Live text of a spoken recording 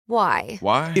Why?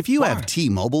 Why? If you have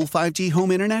T-Mobile 5G home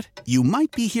internet, you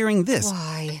might be hearing this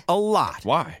Why? a lot.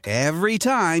 Why? Every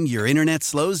time your internet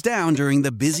slows down during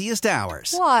the busiest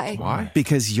hours. Why? Why?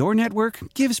 Because your network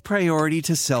gives priority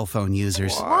to cell phone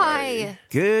users. Why?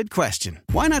 Good question.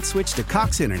 Why not switch to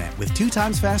Cox Internet with 2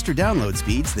 times faster download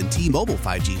speeds than T-Mobile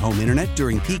 5G home internet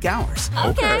during peak hours?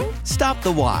 Okay. Stop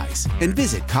the whys and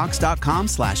visit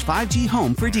cox.com/5G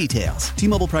home for details.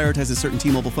 T-Mobile prioritizes certain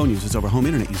T-Mobile phone users over home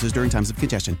internet users during times of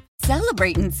congestion.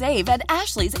 Celebrate and save at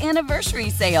Ashley's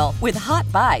Anniversary Sale. With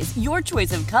Hot Buys, your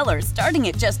choice of colors starting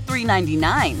at just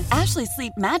 $3.99. Ashley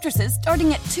Sleep mattresses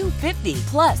starting at $2.50.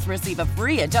 Plus, receive a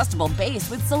free adjustable base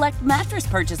with select mattress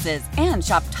purchases. And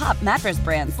shop top mattress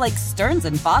brands like Stearns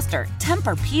 & Foster,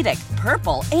 Tempur-Pedic,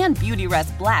 Purple, and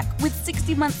Beautyrest Black with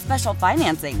 60-month special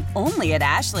financing. Only at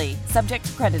Ashley. Subject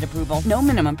to credit approval. No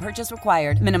minimum purchase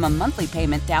required. Minimum monthly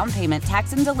payment, down payment,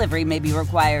 tax, and delivery may be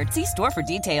required. See store for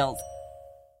details.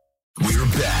 We're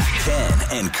back. Ken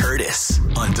and Curtis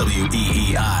on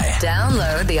WEEI.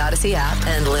 Download the Odyssey app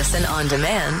and listen on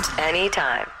demand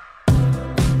anytime.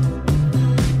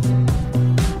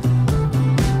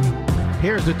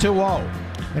 Here's the 2-0.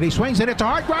 And he swings it. It's a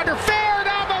hard grounder. Fair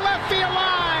down the left field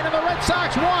line. And the Red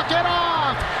Sox walk it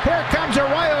off. Here comes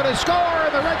Arroyo to score.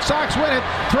 And the Red Sox win it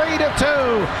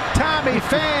 3-2. Tommy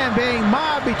Pham being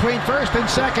mobbed between first and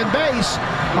second base.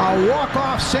 A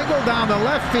walk-off single down the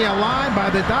left field line by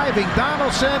the diving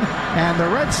Donaldson. And the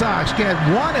Red Sox get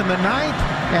one in the ninth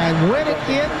and win it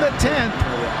in the 10th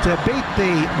to beat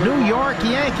the New York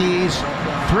Yankees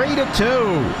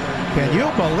 3-2. Can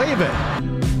you believe it?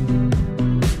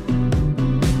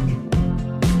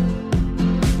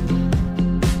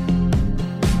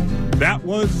 That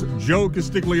was Joe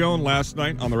Castiglione last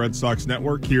night on the Red Sox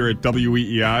Network here at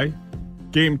WEEI.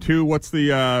 Game 2, what's the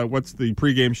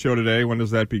pregame show today? When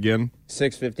does that begin?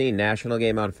 6:15, national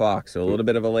game on Fox. So a little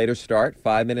bit of a later start,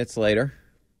 5 minutes later.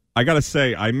 I got to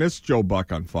say, I miss Joe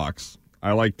Buck on Fox.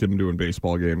 I liked him doing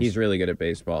baseball games. He's really good at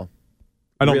baseball.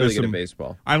 I don't really miss good him. At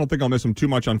baseball. I don't think I'll miss him too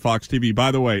much on Fox TV.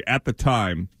 By the way, at the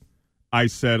time, I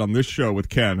said on this show with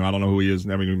Ken, I don't know who he is,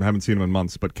 I mean, I haven't seen him in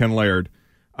months, but Ken Laird,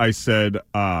 I said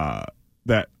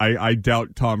that I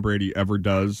doubt Tom Brady ever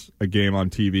does a game on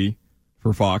TV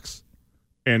for Fox.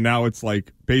 And now it's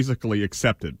like basically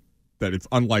accepted that it's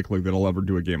unlikely that he'll ever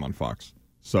do a game on Fox.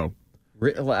 So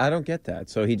I don't get that.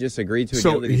 So he just agreed to a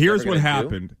so deal that he's here's never what gonna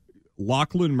happened. do?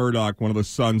 Lachlan Murdoch, one of the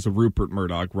sons of Rupert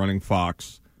Murdoch running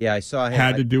Fox, Yeah, I saw him.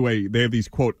 had to do they have these,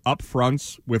 quote,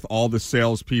 upfronts with all the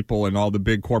salespeople and all the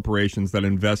big corporations that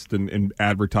invest and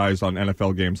advertise on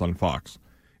NFL games on Fox.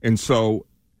 And so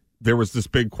there was this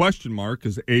big question mark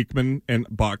because Aikman and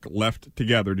Buck left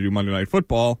together to do Monday Night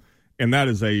Football, and that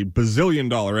is a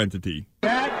bazillion-dollar entity.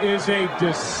 That is a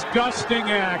disgusting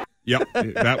act. Yep,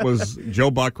 that was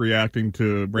Joe Buck reacting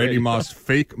to Randy Moss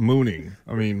fake mooning.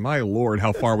 I mean, my Lord,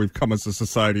 how far we've come as a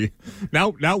society.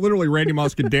 Now, literally, Randy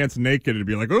Moss can dance naked and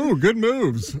be like, "Oh, good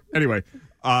moves." Anyway,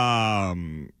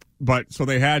 but so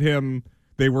they had him.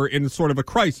 They were in sort of a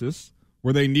crisis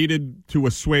where they needed to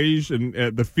assuage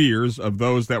the fears of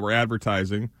those that were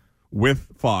advertising with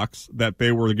Fox that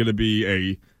they were going to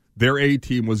be their A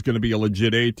team was going to be a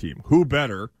legit A team. Who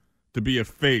better to be a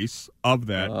face of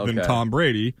that than Tom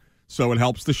Brady? So it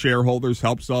helps the shareholders,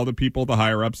 helps all the people, the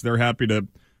higher-ups. They're happy to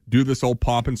do this old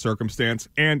pomp and circumstance.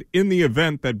 And in the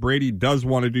event that Brady does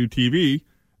want to do TV,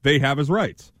 they have his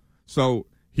rights. So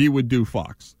he would do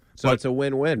Fox. So it's a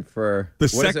win-win for,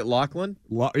 what is it, Lachlan?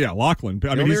 Yeah, Lachlan.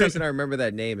 The only reason I remember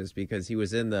that name is because he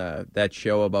was in that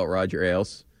show about Roger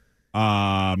Ailes.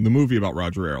 The movie about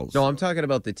Roger Ailes. No, I'm talking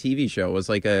about the TV show. It was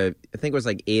I think it was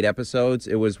like 8 episodes.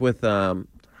 It was with, who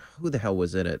the hell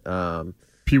was in it?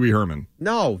 Pee Wee Herman.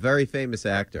 No, very famous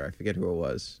actor. I forget who it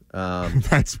was.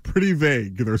 That's pretty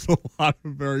vague. There's a lot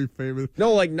of very famous.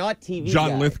 No, like not TV.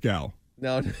 John guy. Lithgow.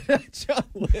 No, not John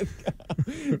Lithgow.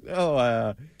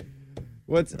 No,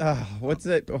 what's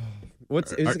it? Who's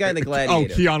the guy in the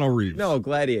Gladiator? Oh, Keanu Reeves. No,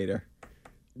 Gladiator.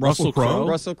 Russell Crowe?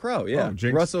 Russell Crowe, yeah.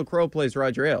 Oh, Russell Crowe plays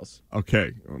Roger Ailes.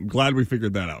 Okay. I'm glad we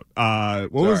figured that out.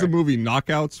 What was the movie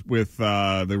Knockouts with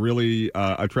the really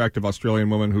attractive Australian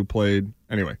woman who played...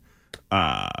 Anyway.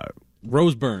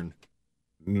 Rose Byrne.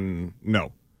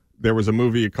 No. There was a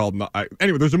movie called...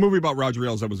 Anyway, there's a movie about Roger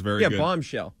Ailes that was very good. Yeah,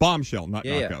 Bombshell. Bombshell, not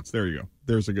Knockouts. Yeah. There you go.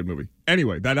 There's a good movie.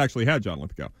 Anyway, that actually had John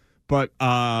Lithgow. But...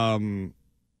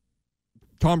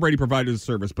 Tom Brady provided his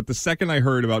service, but the second I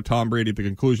heard about Tom Brady at the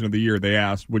conclusion of the year, they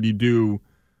asked, would you do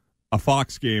a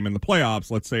Fox game in the playoffs,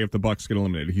 let's say if the Bucs get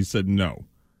eliminated? He said no.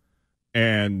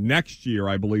 And next year,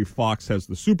 I believe Fox has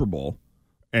the Super Bowl,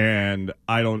 And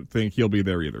I don't think he'll be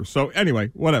there either. So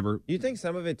anyway, whatever. You think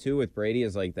some of it, too, with Brady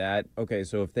is like that? Okay,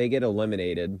 so if they get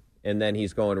eliminated and then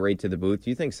he's going right to the booth, do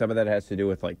you think some of that has to do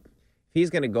with, like, if he's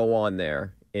going to go on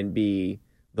there and be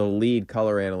the lead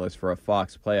color analyst for a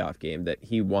Fox playoff game, that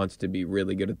he wants to be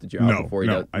really good at the job before he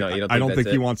does? No, you don't think I don't that's think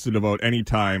he wants to devote any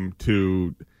time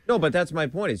to... No, but that's my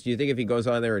point. Is do you think if he goes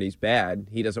on there and he's bad,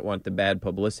 he doesn't want the bad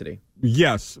publicity?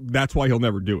 Yes, that's why he'll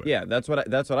never do it. Yeah, that's what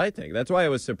I think. That's why I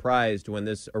was surprised when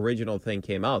this original thing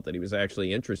came out that he was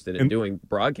actually interested in doing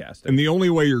broadcasting. And the only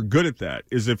way you're good at that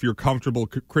is if you're comfortable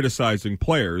criticizing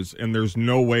players, and there's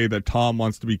no way that Tom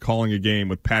wants to be calling a game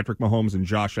with Patrick Mahomes and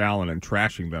Josh Allen and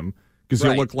trashing them, because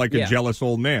he'll look like a jealous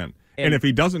old man. And if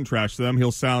he doesn't trash them,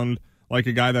 he'll sound like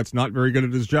a guy that's not very good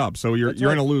at his job. So you're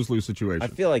in a lose-lose situation. I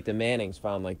feel like the Mannings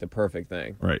found like the perfect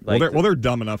thing. Right. Like they're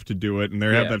dumb enough to do it, and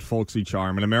they have that folksy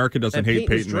charm. And America doesn't hate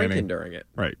Peyton Manning. Drinking during it.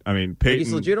 Right. I mean, Peyton.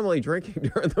 He's legitimately drinking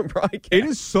during the broadcast. It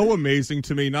is so amazing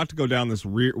to me, not to go down this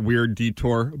weird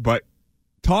detour, but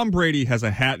Tom Brady has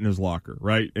a hat in his locker,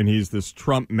 right? And he's this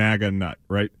Trump MAGA nut,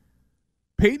 right?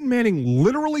 Peyton Manning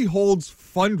literally holds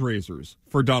fundraisers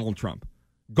for Donald Trump,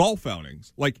 golf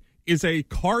outings, is a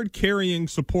card-carrying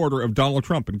supporter of Donald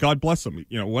Trump, and God bless him.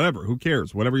 Whatever. Who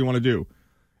cares? Whatever you want to do.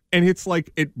 And it's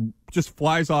like it just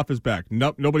flies off his back.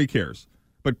 Nobody cares.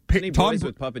 But boys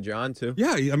with Papa John, too?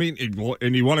 Yeah, I mean,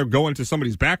 and you want to go into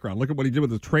somebody's background. Look at what he did with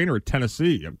the trainer at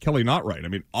Tennessee, Kelly Notright. I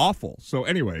mean, awful. So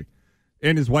anyway,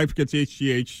 and his wife gets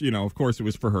HGH. Of course it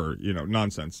was for her.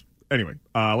 Nonsense. Anyway,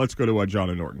 let's go to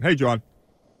John in Norton. Hey, John.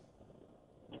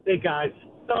 Hey, guys.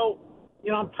 So,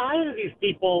 I'm tired of these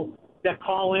people that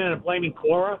call in and blaming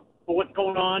Cora for what's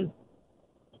going on.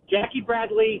 Jackie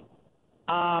Bradley,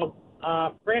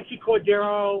 Francie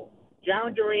Cordero,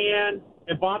 Jaron Duran,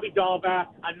 and Bobby Dahlback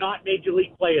are not major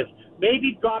league players.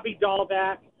 Maybe Bobby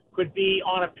Dahlback could be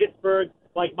on a Pittsburgh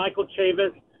like Michael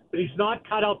Chavis, but he's not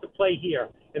cut out to play here.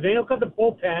 And then look at the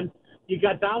bullpen. You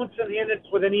got Donaldson Hernandez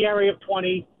with an ERA of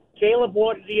 20, Caleb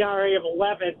Ward with an ERA of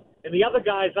 11, and the other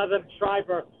guys, other than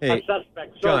Schreiber, are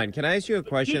suspects. So John, can I ask you a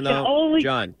question, though?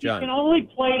 John. He can only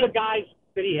play the guys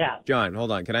that he has. John,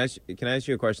 hold on. Can I ask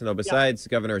you a question, though? Besides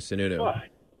Governor Sununu, sure.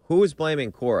 Who is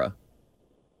blaming Cora?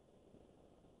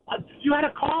 You had a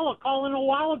caller call in a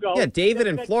while ago. Yeah, David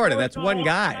in Florida. That's one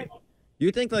guy.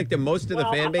 You think most of the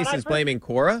fan base is blaming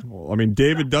Cora? Well, I mean,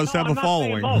 David does have a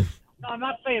following. No, I'm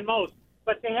not saying most,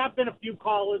 but there have been a few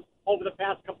callers over the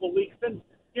past couple of weeks, and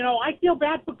I feel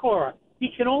bad for Cora. He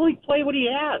can only play what he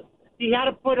has. He had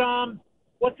to put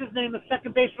what's his name, the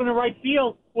second baseman in right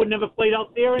field, who never played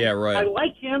out there. And yeah, right. I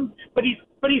like him, but he's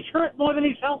hurt more than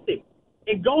he's healthy.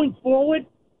 And going forward,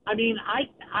 I mean,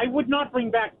 I would not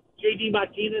bring back J.D.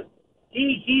 Martinez.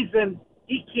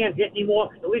 He can't hit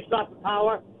anymore, at least not the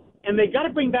power. And they got to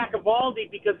bring back Evaldi,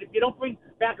 because if you don't bring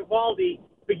back Evaldi,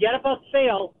 forget about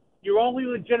Sale. Your only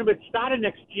legitimate starter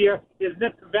next year is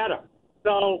Nick Pivetta.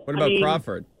 So what about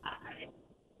Crawford?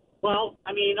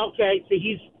 Okay, so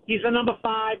he's a number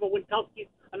 5, or Winkelski's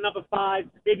a number 5,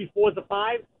 maybe 4's a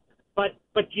 5, but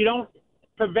you don't.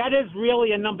 Pavetta's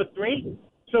really a number 3.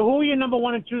 So who are your number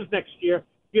 1 and 2s next year if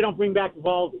you don't bring back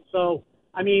Evaldi? So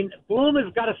Bloom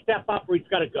has got to step up, or he's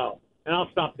got to go, and I'll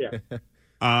stop there.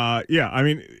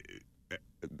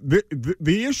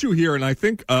 The issue here, and I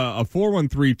think a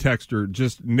 413 texter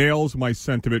just nails my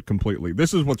sentiment completely.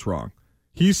 This is what's wrong.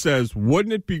 He says,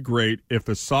 wouldn't it be great if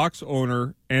the Sox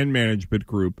owner and management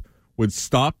group would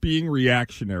stop being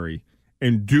reactionary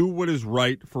and do what is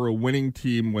right for a winning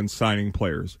team when signing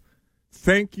players?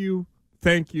 Thank you,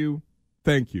 thank you,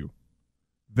 thank you.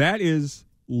 That is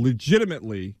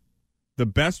legitimately the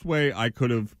best way I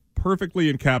could have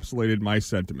perfectly encapsulated my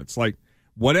sentiments. Like,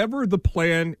 whatever the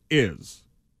plan is,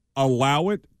 allow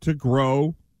it to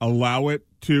grow, allow it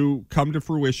to come to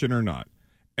fruition or not.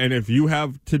 And if you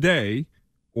have today,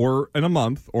 or in a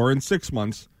month, or in 6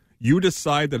 months, you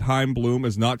decide that Chaim Bloom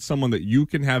is not someone that you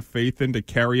can have faith in to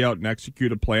carry out and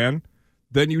execute a plan,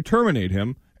 then you terminate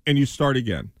him and you start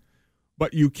again.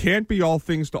 But you can't be all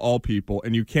things to all people,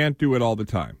 and you can't do it all the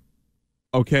time.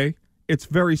 Okay? It's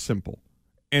very simple.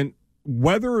 And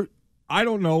I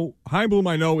don't know, Chaim Bloom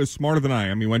I know is smarter than I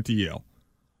am. He went to Yale.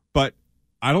 But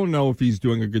I don't know if he's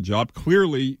doing a good job.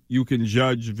 Clearly, you can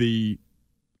judge the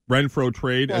Renfroe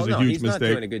trade as a huge he's mistake. Not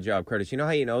doing a good job, Curtis. You know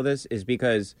how you know this is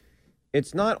because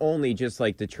it's not only just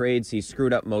like the trades, he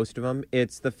screwed up most of them.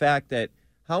 It's the fact that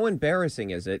how embarrassing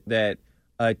is it that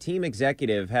a team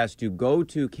executive has to go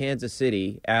to Kansas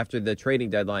City after the trading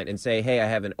deadline and say, hey, I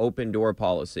have an open door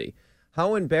policy.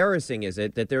 How embarrassing is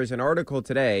it that there's an article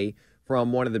today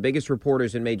from one of the biggest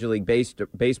reporters in Major League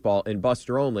Baseball in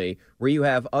Buster Olney, where you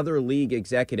have other league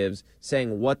executives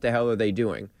saying, what the hell are they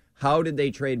doing? How did they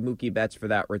trade Mookie Betts for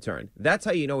that return? That's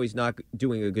how you know he's not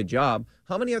doing a good job.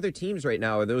 How many other teams right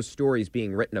now are those stories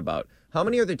being written about? How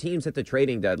many other teams at the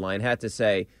trading deadline had to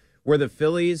say, were the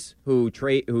Phillies who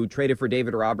traded for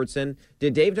David Robertson,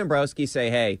 did Dave Dombrowski say,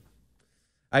 hey,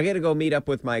 I got to go meet up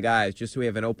with my guys just so we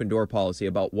have an open door policy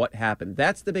about what happened?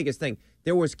 That's the biggest thing.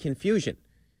 There was confusion.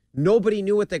 Nobody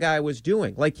knew what the guy was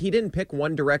doing. Like, he didn't pick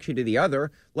one direction to the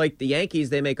other. Like the Yankees,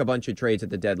 they make a bunch of trades at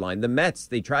the deadline. The Mets,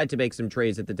 they tried to make some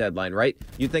trades at the deadline, right?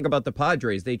 You think about the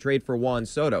Padres, they trade for Juan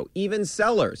Soto. Even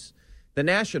Sellers, the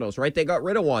Nationals, right? They got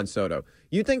rid of Juan Soto.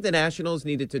 You think the Nationals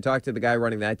needed to talk to the guy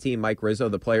running that team, Mike Rizzo,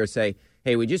 the players, say,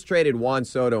 hey, we just traded Juan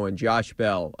Soto and Josh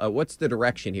Bell. What's the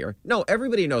direction here? No,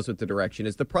 everybody knows what the direction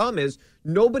is. The problem is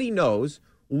nobody knows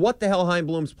what the hell Chaim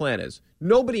Bloom's plan is.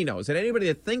 Nobody knows. And anybody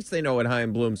that thinks they know what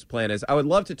Chaim Bloom's plan is, I would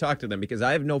love to talk to them because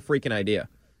I have no freaking idea.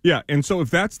 Yeah, and so if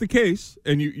that's the case,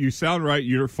 and you sound right,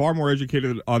 you're far more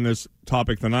educated on this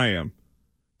topic than I am,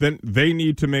 then they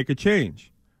need to make a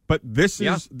change. But this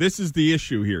is the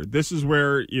issue here. This is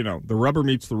where, the rubber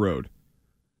meets the road.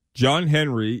 John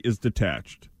Henry is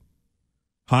detached.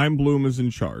 Chaim Bloom is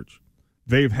in charge.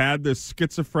 They've had this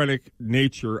schizophrenic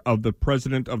nature of the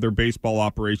president of their baseball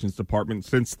operations department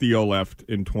since Theo left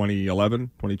in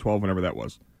 2011, 2012, whenever that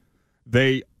was.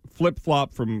 They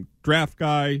flip-flop from draft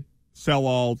guy,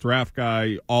 sell-all, draft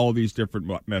guy, all of these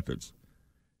different methods.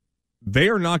 They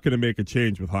are not going to make a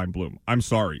change with Chaim Bloom. I'm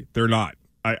sorry. They're not.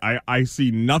 I see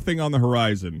nothing on the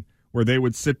horizon where they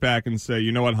would sit back and say,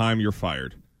 you know what, Chaim, you're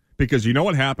fired. Because you know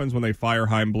what happens when they fire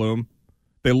Chaim Bloom?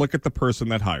 They look at the person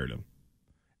that hired him.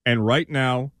 And right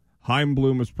now, Chaim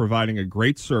Bloom is providing a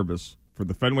great service for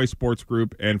the Fenway Sports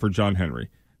Group and for John Henry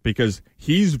because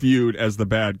he's viewed as the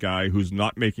bad guy who's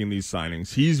not making these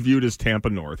signings. He's viewed as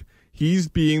Tampa North. He's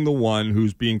being the one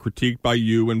who's being critiqued by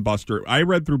you and Buster. I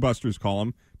read through Buster's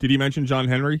column. Did he mention John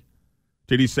Henry?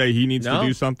 Did he say he needs to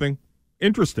do something?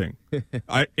 Interesting.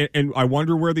 I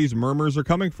wonder where these murmurs are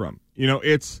coming from.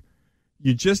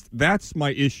 That's my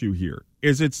issue here.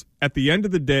 It's at the end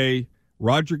of the day,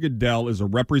 Roger Goodell is a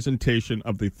representation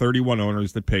of the 31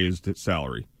 owners that pay his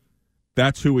salary.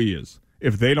 That's who he is.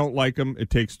 If they don't like him,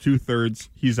 it takes 2/3.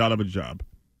 He's out of a job.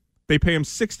 They pay him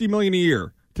 $60 million a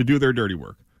year to do their dirty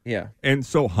work. Yeah. And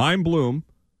so Chaim Bloom,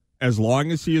 as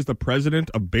long as he is the president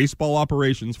of baseball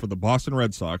operations for the Boston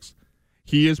Red Sox,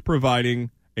 he is providing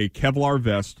a Kevlar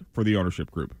vest for the ownership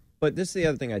group. But this is the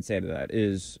other thing I'd say to that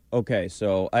is, okay,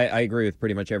 so I agree with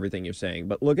pretty much everything you're saying,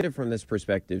 but look at it from this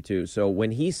perspective, too. So when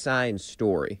he signs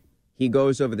Story, he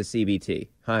goes over the CBT.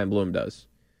 Chaim Bloom does.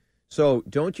 So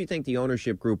don't you think the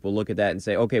ownership group will look at that and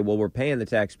say, okay, well, we're paying the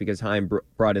tax because Chaim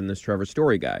brought in this Trevor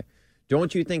Story guy.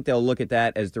 Don't you think they'll look at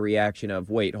that as the reaction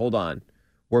of, wait, hold on,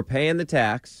 we're paying the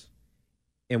tax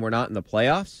and we're not in the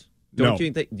playoffs? You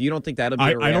don't think that'll be a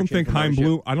reaction? I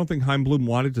don't think Chaim Bloom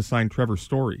wanted to sign Trevor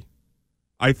Story.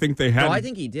 I think they had. No, I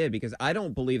think he did because I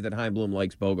don't believe that Chaim Bloom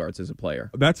likes Bogarts as a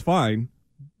player. That's fine,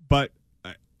 but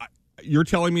you're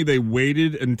telling me they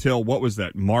waited until, what was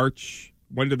that, March?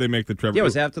 When did they make the Trevor? Yeah, it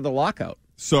was after the lockout.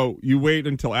 So you wait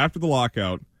until after the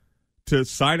lockout to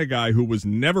sign a guy who was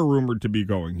never rumored to be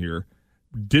going here,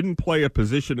 didn't play a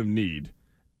position of need,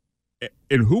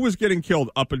 and who was getting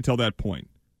killed up until that point?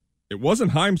 It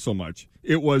wasn't Chaim so much.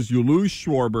 It was you lose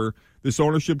Schwarber, this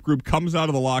ownership group comes out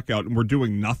of the lockout, and we're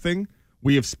doing nothing.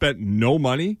 We have spent no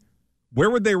money. Where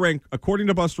would they rank? According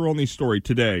to Buster Olney's story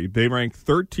today, they rank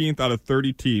 13th out of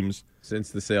 30 teams.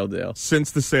 Since the sale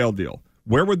deal.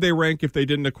 Where would they rank if they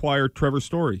didn't acquire Trevor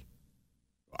Story?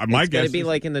 My guess to be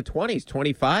like in the 20s,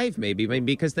 25 maybe.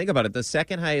 Because think about it, the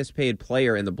second highest paid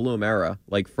player in the Bloom era,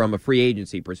 like from a free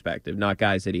agency perspective, not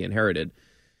guys that he inherited,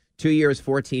 2 years,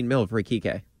 $14 million for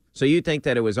Kike. So you think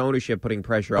that it was ownership putting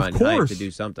pressure on Chaim to do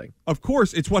something? Of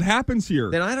course. It's what happens here.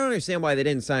 Then I don't understand why they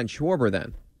didn't sign Schwarber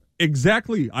then.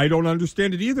 Exactly. I don't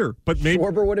understand it either. But maybe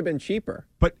Schwarber would have been cheaper.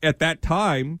 But at that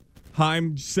time,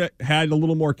 Chaim had a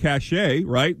little more cachet,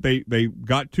 right? They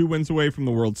got 2 wins away from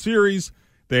the World Series.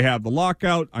 They have the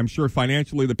lockout. I'm sure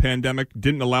financially the pandemic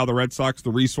didn't allow the Red Sox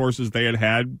the resources they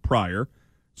had prior.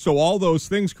 So all those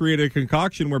things created a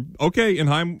concoction where,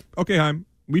 Chaim,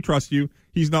 we trust you.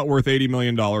 He's not worth $80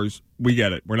 million. We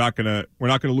get it. We're not gonna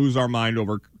lose our mind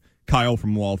over Kyle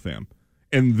from Waltham.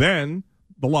 And then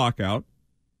the lockout,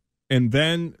 and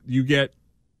then you get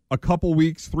a couple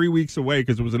weeks, 3 weeks away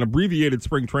because it was an abbreviated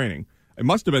spring training. It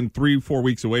must have been 3-4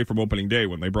 weeks away from opening day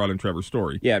when they brought in Trevor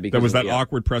Story. Yeah, because there was that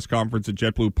awkward press conference at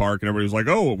JetBlue Park, and everybody was like,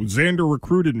 "Oh, Xander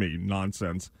recruited me."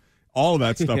 Nonsense. All of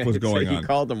that stuff was going on. He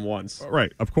called him once.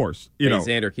 Right, of course.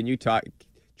 Xander, can you talk?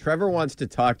 Trevor wants to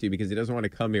talk to you because he doesn't want to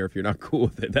come here if you're not cool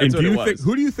with it. That's what it was.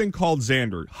 Who do you think called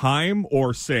Xander, Chaim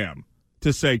or Sam?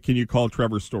 to say, can you call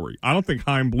Trevor Story? I don't think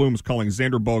Chaim Bloom's calling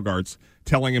Xander Bogaerts,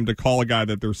 telling him to call a guy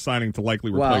that they're signing to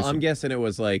likely replace him. Well, I'm guessing it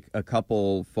was like a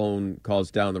couple phone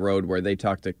calls down the road where they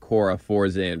talked to Cora for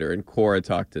Xander, and Cora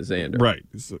talked to Xander. Right.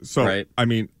 So right? I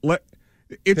mean,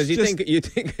 because you think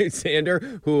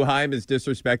Xander, who Chaim has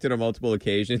disrespected on multiple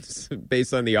occasions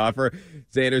based on the offer,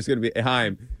 Xander's going to be,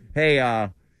 Chaim, hey,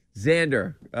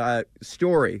 Xander,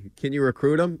 Story, can you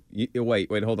recruit him?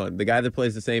 Wait, hold on. The guy that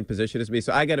plays the same position as me.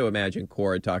 So I got to imagine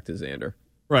Cora talked to Xander.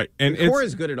 Right. And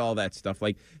Cora's good at all that stuff.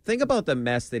 Like, think about the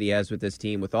mess that he has with this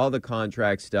team, with all the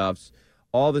contract stuffs,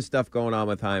 all the stuff going on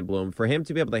with Chaim Bloom. For him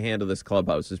to be able to handle this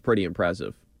clubhouse is pretty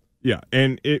impressive. Yeah,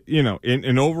 and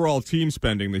in overall team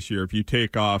spending this year, if you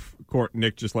take off,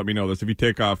 Nick just let me know this, if you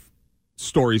take off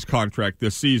Story's contract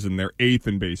this season, they're 8th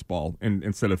in baseball, and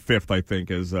instead of 5th, I think,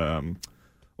 as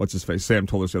what's his face? Sam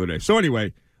told us the other day. So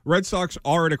anyway, Red Sox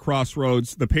are at a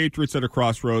crossroads. The Patriots at a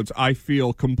crossroads. I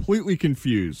feel completely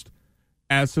confused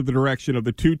as to the direction of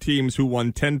the two teams who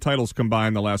won 10 titles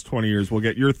combined the last 20 years. We'll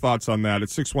get your thoughts on that at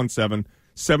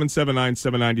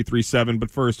 617-779-7937.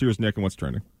 But first, here's Nick and what's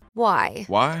trending. Why?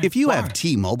 If you have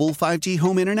T-Mobile 5G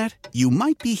home internet, you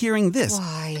might be hearing this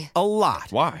Why? a lot.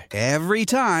 Why? Every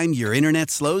time your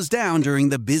internet slows down during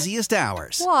the busiest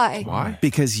hours. Why?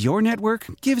 Because your network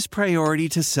gives priority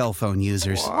to cell phone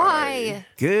users. Why?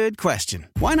 Good question.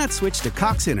 Why not switch to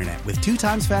Cox Internet with 2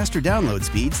 times faster download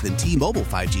speeds than T-Mobile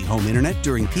 5G home internet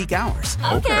during peak hours?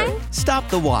 Okay. Stop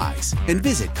the whys and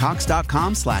visit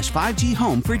cox.com/5G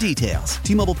home for details.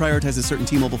 T-Mobile prioritizes certain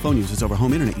T-Mobile phone users over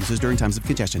home internet users during times of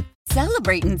congestion.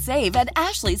 Celebrate and save at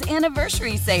Ashley's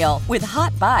Anniversary Sale. With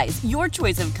Hot Buys, your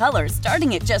choice of colors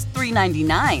starting at just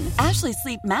 $3.99. Ashley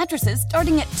Sleep mattresses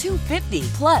starting at $2.50.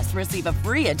 Plus, receive a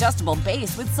free adjustable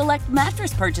base with select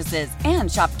mattress purchases.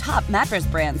 And shop top mattress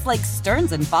brands like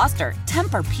Stearns & Foster,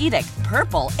 Tempur-Pedic,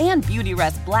 Purple, and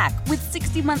Beautyrest Black with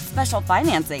 60-month special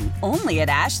financing. Only at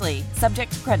Ashley.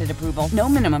 Subject to credit approval. No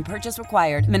minimum purchase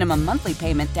required. Minimum monthly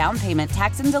payment, down payment,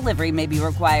 tax, and delivery may be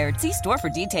required. See store for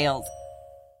details.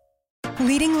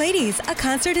 Leading Ladies, a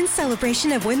concert in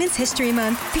celebration of Women's History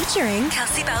Month featuring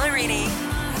Kelsea Ballerini,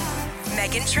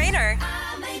 Meghan Trainor,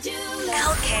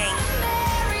 Elle King,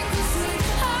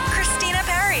 Christina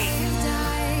Perri.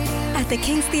 At the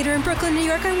King's Theater in Brooklyn, New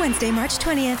York on Wednesday, March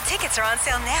 20th. Tickets are on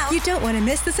sale now. You don't want to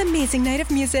miss this amazing night of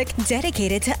music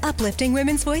dedicated to uplifting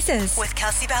women's voices. With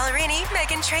Kelsea Ballerini,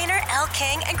 Meghan Trainor, Elle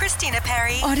King, and Christina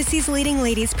Perri. Odyssey's Leading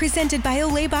Ladies presented by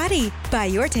Olay Body. Buy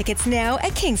your tickets now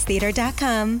at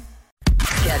kingstheater.com.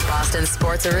 Get Boston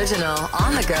Sports Original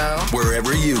on the go.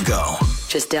 Wherever you go.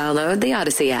 Just download the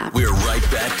Odyssey app. We're right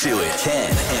back to it. Ken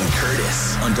and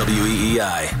Curtis on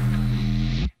WEEI.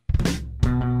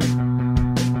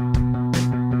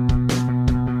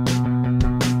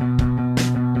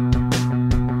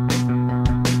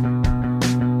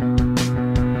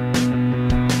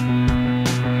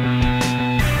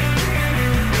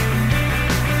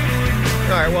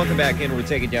 All right, welcome back in. We're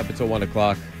taking you up until 1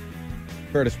 o'clock.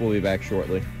 Curtis will be back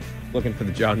shortly. Looking for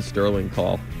the John Sterling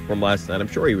call from last night. I'm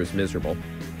sure he was miserable.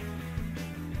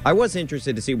 I was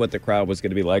interested to see what the crowd was going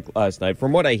to be like last night.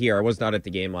 From what I hear, I was not at the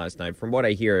game last night. From what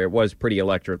I hear, it was pretty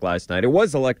electric last night. It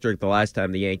was electric the last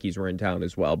time the Yankees were in town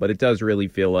as well, but it does really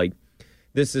feel like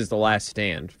this is the last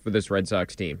stand for this Red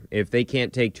Sox team. If they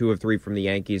can't take 2 of 3 from the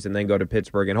Yankees and then go to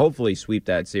Pittsburgh and hopefully sweep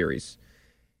that series,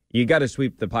 you got to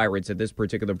sweep the Pirates at this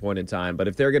particular point in time. But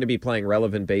if they're going to be playing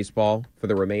relevant baseball for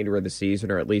the remainder of the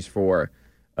season, or at least for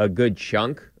a good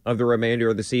chunk of the remainder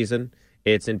of the season,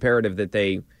 it's imperative that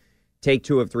they take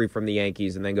 2 of 3 from the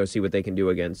Yankees and then go see what they can do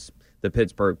against the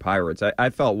Pittsburgh Pirates. I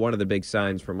felt one of the big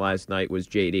signs from last night was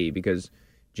JD, because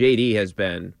JD has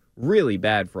been really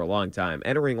bad for a long time.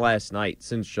 Entering last night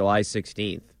since July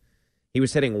 16th, he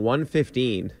was hitting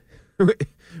 115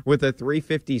 with a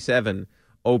 357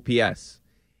 OPS.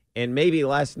 And maybe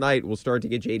last night we'll start to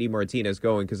get J.D. Martinez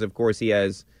going because, of course, he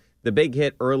has the big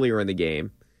hit earlier in the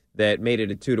game that made it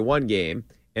a 2-1 game.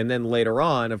 And then later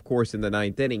on, of course, in the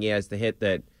 9th inning, he has the hit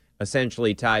that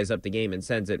essentially ties up the game and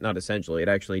sends it. Not essentially, it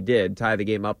actually did tie the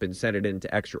game up and send it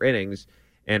into extra innings.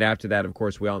 And after that, of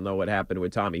course, we all know what happened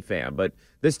with Tommy Pham. But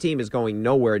this team is going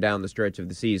nowhere down the stretch of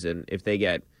the season if they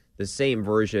get the same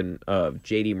version of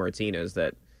J.D. Martinez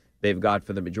that they've got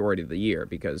for the majority of the year,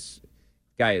 because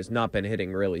guy has not been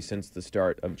hitting really since the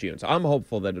start of June. So I'm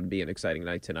hopeful that it'll be an exciting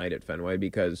night tonight at Fenway,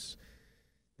 because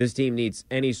this team needs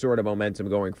any sort of momentum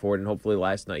going forward, and hopefully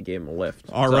last night gave him a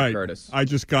lift. All right, Curtis? I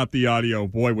just got the audio.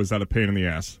 Boy, was that a pain in the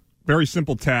ass. Very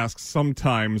simple tasks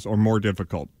sometimes are more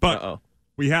difficult. But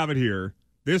we have it here.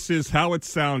 This is how it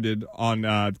sounded on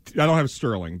I don't have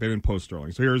Sterling. They didn't post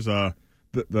Sterling. So here's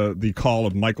the call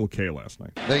of Michael Kay last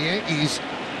night. The Yankees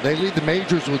They lead the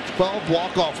majors with 12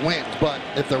 walk-off wins, but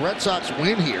if the Red Sox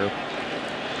win here,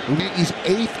 it will be his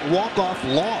 8th walk-off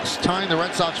loss, tying the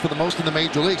Red Sox for the most in the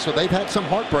major league. So they've had some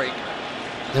heartbreak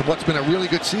in what's been a really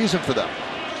good season for them.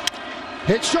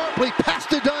 Hit sharply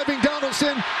past the diving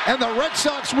Donaldson, and the Red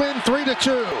Sox win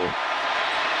 3-2.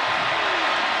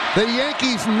 The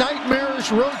Yankees'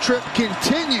 nightmarish road trip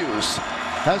continues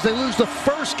as they lose the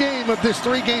first game of this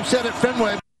 3-game set at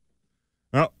Fenway.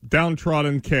 Well,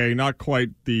 downtrodden K, not quite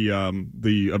the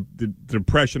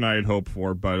depression I had hoped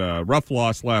for, but rough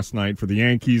loss last night for the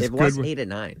Yankees. They've lost 8 of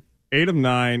 9. 8 of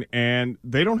 9, and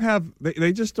they don't have.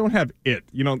 They just don't have it.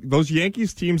 You know, those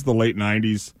Yankees teams, the late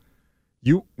 '90s.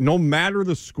 No matter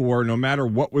the score, no matter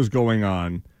what was going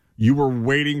on, you were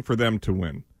waiting for them to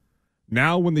win.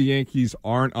 Now, when the Yankees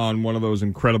aren't on one of those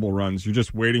incredible runs, you're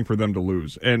just waiting for them to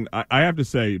lose. And I have to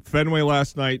say, Fenway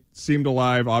last night seemed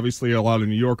alive. Obviously, a lot of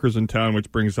New Yorkers in town,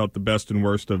 which brings out the best and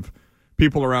worst of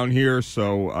people around here.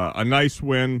 So a nice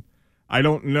win. I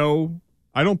don't know.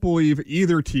 I don't believe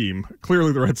either team,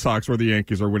 clearly the Red Sox or the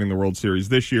Yankees, are winning the World Series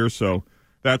this year. So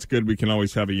that's good. We can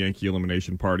always have a Yankee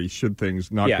elimination party should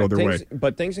things not go their way.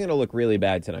 But things are going to look really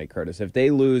bad tonight, Curtis. If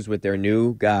they lose with their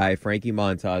new guy, Frankie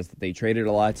Montas, that they traded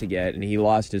a lot to get, and he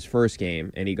lost his first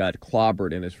game, and he got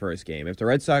clobbered in his first game. If the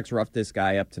Red Sox rough this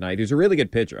guy up tonight, who's a really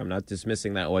good pitcher, I'm not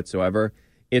dismissing that whatsoever,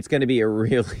 it's going to be a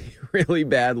really, really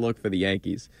bad look for the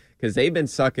Yankees because they've been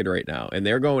sucking right now, and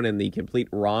they're going in the complete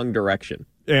wrong direction.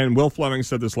 And Will Fleming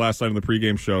said this last night on the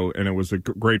pregame show, and it was a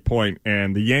great point.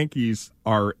 And the Yankees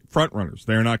are front runners.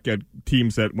 They're not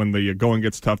teams that when the going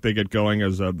gets tough, they get going,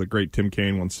 as the great Tim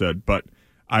Kaine once said. But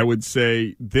I would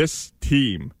say this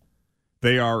team,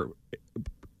 they are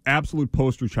absolute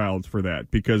poster childs for that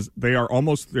because they're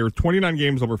 29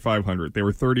 games over 500. They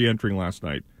were 30 entering last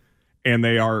night, and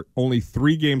they are only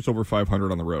 3 games over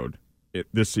 500 on the road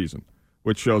this season,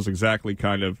 which shows exactly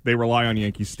they rely on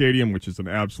Yankee Stadium, which is an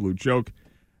absolute joke.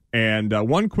 And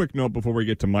one quick note before we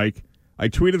get to Mike. I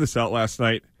tweeted this out last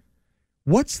night.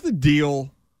 What's the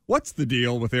deal? What's the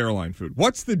deal with airline food?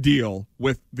 What's the deal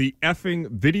with the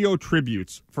effing video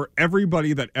tributes for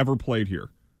everybody that ever played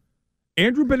here?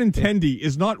 Andrew Benintendi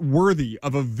is not worthy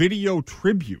of a video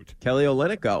tribute. Kelly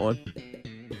Olynyk got one.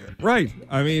 Right.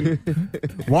 I mean,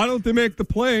 why don't they make the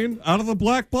plane out of the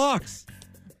black box?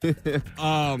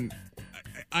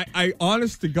 I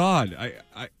honest to God,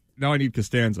 now I need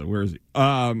Costanza. Where is he?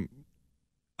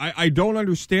 I don't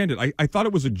understand it. I thought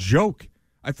it was a joke.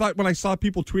 I thought when I saw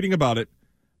people tweeting about it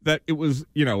that it was,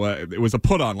 it was a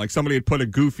put on. Like somebody had put a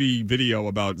goofy video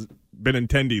about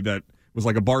Benintendi that was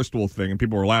like a Barstool thing, and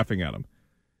people were laughing at him.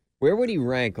 Where would he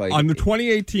rank? Like on the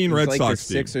 2018 Red Sox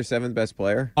team? 6th or 7th best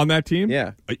player on that team?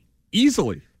 Yeah,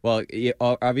 easily. Well,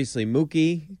 obviously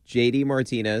Mookie, J.D.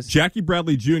 Martinez. Jackie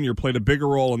Bradley Jr. played a bigger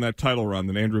role in that title run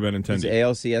than Andrew Benintendi. He's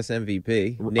ALCS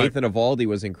MVP. Nathan Eovaldi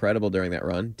was incredible during that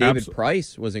run. David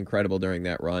Price was incredible during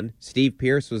that run. Steve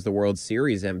Pearce was the World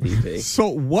Series MVP. So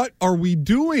what are we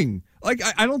doing? Like,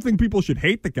 I don't think people should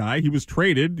hate the guy. He was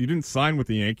traded. He didn't sign with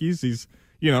the Yankees. He's,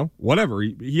 whatever.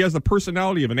 He has the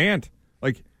personality of an ant.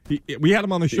 Like, we had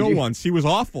him on the show once. He was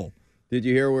awful. Did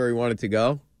you hear where he wanted to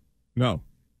go? No.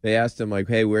 They asked him, like,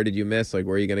 hey, where did you miss? Like,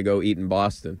 where are you going to go eat in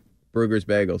Boston? Bruegger's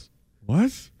Bagels.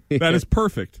 What? That is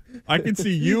perfect. I can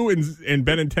see you and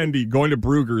Benintendi going to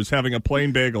Bruegger's, having a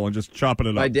plain bagel, and just chopping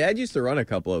it up. My dad used to run a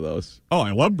couple of those. Oh,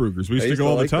 I love Bruegger's. We used to go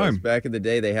all the time. Those. Back in the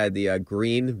day, they had the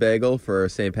green bagel for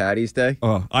St. Patty's Day.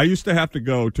 I used to have to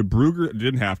go to Bruegger.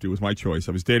 Didn't have to. It was my choice.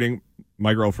 I was dating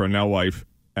my girlfriend, now wife,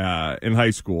 in high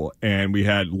school, and we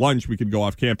had lunch. We could go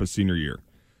off campus senior year.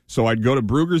 So I'd go to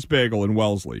Bruegger's Bagel in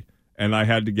Wellesley, and I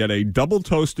had to get a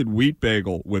double-toasted wheat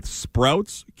bagel with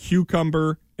sprouts,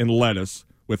 cucumber, and lettuce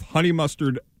with honey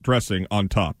mustard dressing on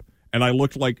top. And I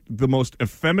looked like the most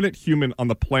effeminate human on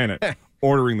the planet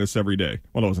ordering this every day.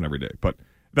 Well, it wasn't every day, but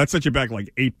that set you back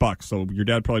like $8. So your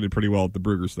dad probably did pretty well at the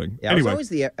Bruegger's thing. Yeah, anyway.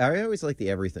 I always liked the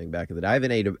everything back in the day.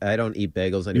 I don't eat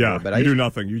bagels anymore. Yeah, but you do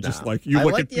nothing. You just like you I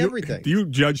look like at the everything. Do you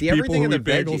judge the people who eat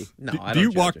Veggie. bagels? No, do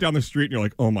you walk down the street and you're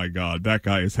like, oh my God, that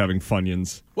guy is having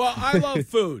Funyuns? Well, I love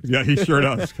food. Yeah, he sure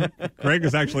does. Craig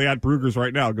is actually at Bruegger's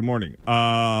right now. Good morning.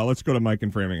 Let's go to Mike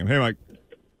in Framingham. Hey, Mike.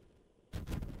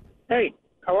 Hey,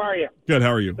 how are you? Good.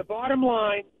 How are you? The bottom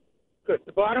line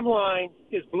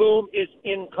is Bloom is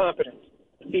incompetent.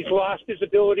 He's lost his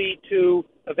ability to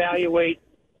evaluate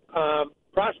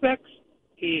prospects.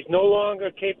 He's no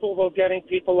longer capable of getting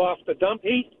people off the dump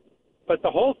heap. But the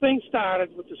whole thing started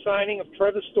with the signing of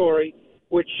Trevor Story,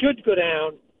 which should go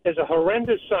down as a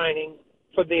horrendous signing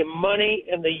for the money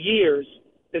and the years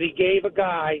that he gave a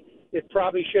guy that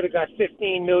probably should have got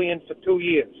 $15 million for 2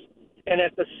 years. And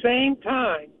at the same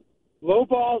time,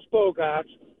 lowballs Bogarts,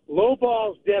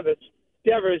 lowballs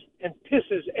Devers and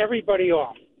pisses everybody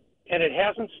off, and it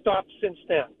hasn't stopped since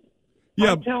then.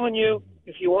 Yeah. I'm telling you,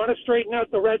 if you want to straighten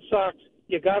out the Red Sox,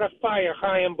 you got to fire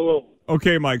Chaim Bloom.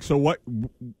 Okay, Mike, so what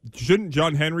shouldn't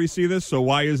John Henry see this? So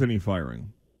why isn't he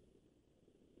firing?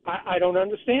 I don't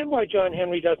understand why John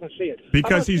Henry doesn't see it.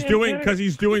 Because he's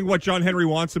doing what John Henry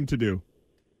wants him to do.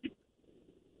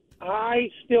 I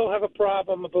still have a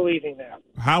problem believing that.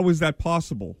 How is that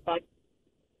possible?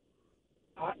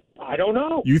 I don't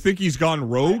know. You think he's gone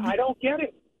rogue? I don't get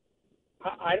it.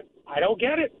 I don't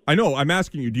get it. I know. I'm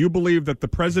asking you, do you believe that the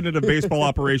president of baseball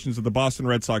operations of the Boston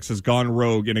Red Sox has gone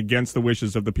rogue and against the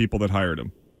wishes of the people that hired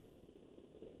him?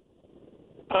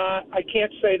 I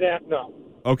can't say that, no.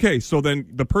 Okay, so then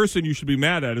the person you should be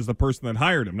mad at is the person that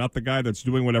hired him, not the guy that's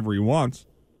doing whatever he wants.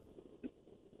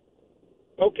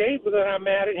 Okay, but then I'm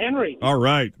mad at Henry. All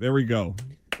right, there we go.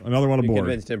 Another one aboard. You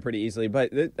convinced him pretty easily.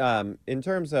 But in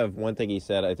terms of one thing he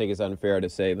said, I think it's unfair to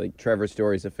say, like, Trevor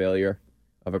Story's a failure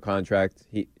of a contract.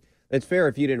 It's fair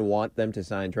if you didn't want them to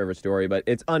sign Trevor Story, but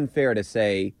it's unfair to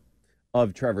say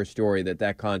of Trevor Story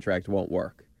that contract won't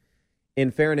work. In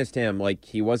fairness to him, like,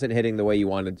 he wasn't hitting the way you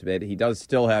wanted to hit. He does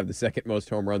still have the second most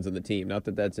home runs on the team. Not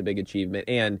that that's a big achievement.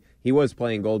 And he was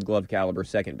playing Gold Glove caliber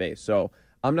second base. So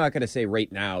I'm not going to say right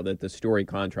now that the Story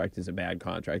contract is a bad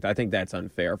contract. I think that's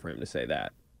unfair for him to say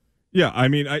that. Yeah, I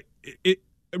mean,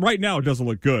 right now it doesn't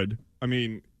look good. I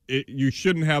mean, you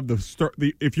shouldn't have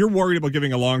if you're worried about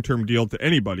giving a long-term deal to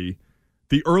anybody,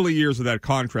 the early years of that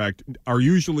contract are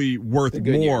usually worth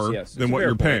more than what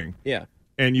you're paying. Yeah.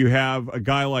 And you have a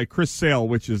guy like Chris Sale,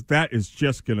 that is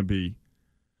just going to be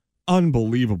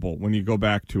unbelievable when you go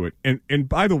back to it. And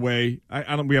by the way,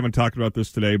 we haven't talked about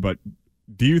this today, but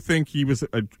do you think he was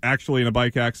actually in a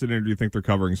bike accident, or do you think they're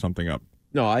covering something up?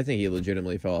 No, I think he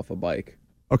legitimately fell off a bike.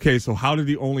 Okay, so how did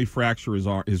he only fracture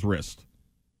his wrist?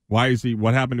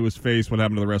 What happened to his face? What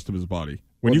happened to the rest of his body?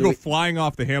 When you go flying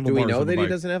off the handlebars, do we know that he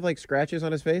doesn't have like scratches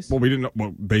on his face? Well, we didn't know.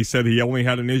 Well, they said he only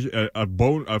had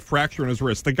a fracture in his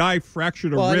wrist. The guy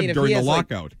fractured a rib during the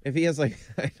lockout. If he has I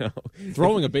know,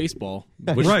 throwing a baseball,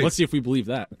 which, right. Let's see if we believe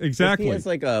that. Exactly. If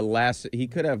he has he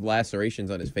could have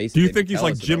lacerations on his face. Do you think he's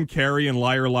like Jim Carrey in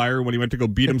Liar Liar when he went to go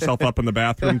beat himself up in the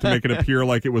bathroom to make it appear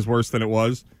like it was worse than it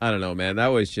was? I don't know, man. That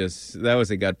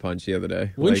was a gut punch the other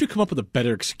day. Wouldn't you come up with a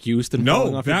better excuse than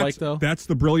falling off your bike, though? That's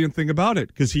the brilliant thing about it,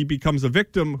 because he becomes a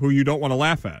victim who you don't want to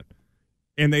laugh at.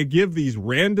 And they give these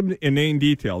random, inane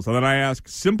details. And then I ask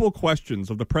simple questions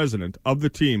of the president of the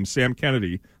team, Sam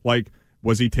Kennedy, like,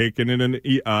 was he taken in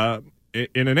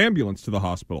an ambulance to the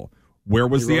hospital? Where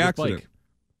was the accident?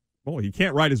 Well, he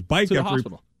can't ride his bike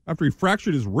after he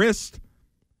fractured his wrist.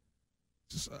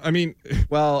 Is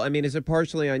it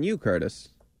partially on you, Curtis?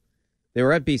 They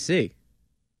were at BC.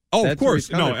 Oh, of course.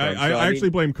 No, I actually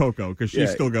blame Coco because she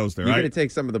still goes there. You're going to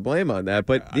take some of the blame on that.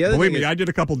 But the other believe me, I did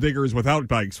a couple diggers without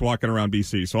bikes walking around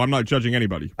BC, so I'm not judging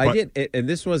anybody. I did, and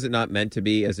this was not meant to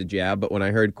be as a jab, but when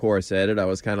I heard Cora said it, I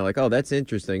was kind of like, oh, that's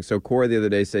interesting. So Cora the other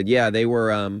day said, yeah, they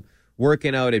were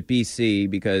working out at BC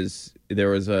because there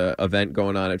was a event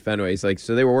going on at Fenway. He's like,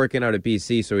 so they were working out at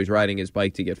BC, so he's riding his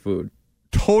bike to get food.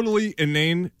 Totally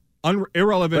inane.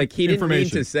 Irrelevant like he didn't mean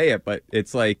to say it, but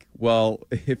it's like, well,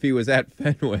 if he was at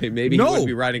Fenway, maybe he would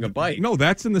be riding a bike. No,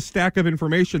 that's in the stack of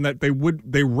information that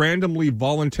they randomly,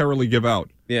 voluntarily give out.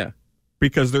 Yeah,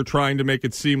 because they're trying to make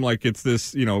it seem like it's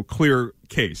this clear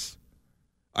case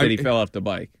that he fell off the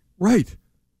bike. Right,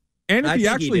 and if he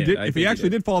actually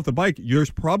did fall off the bike, there's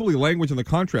probably language in the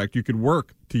contract you could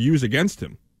work to use against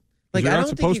him. Like, you're I not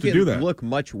don't supposed think to you do can that. Look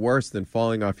much worse than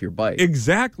falling off your bike.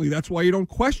 Exactly. That's why you don't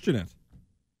question it.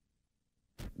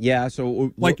 Yeah,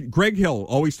 so like Greg Hill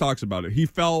always talks about it. He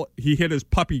hit his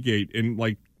puppy gate and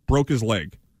broke his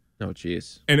leg. Oh,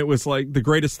 jeez. And it was like the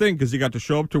greatest thing because he got to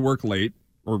show up to work late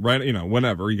or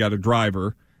whenever he got a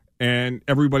driver, and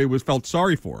everybody felt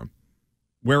sorry for him.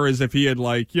 Whereas if he had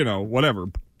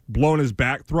thrown his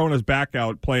back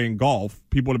out playing golf,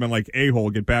 people would have been like, "A-hole,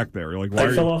 get back there." You're like,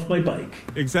 I fell off my bike.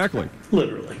 Exactly.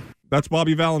 Literally. That's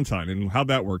Bobby Valentine, and how'd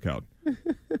that work out?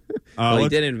 He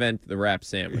did invent the wrap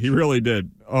sandwich. He really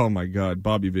did. Oh, my God,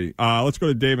 Bobby V. Let's go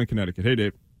to Dave in Connecticut. Hey,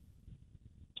 Dave.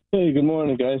 Hey, good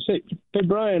morning, guys. Hey,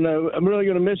 Brian, I'm really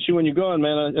going to miss you when you're gone,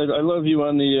 man. I love you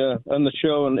on the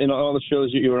show and all the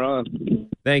shows that you were on.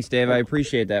 Thanks, Dave. I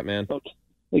appreciate that, man.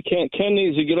 Ken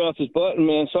needs to get off his button,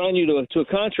 man. Sign you to a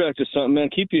contract or something, man.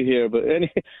 Keep you here. But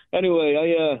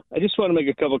anyway, I just want to make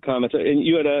a couple comments. And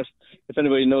you had asked if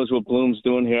anybody knows what Bloom's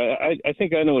doing here. I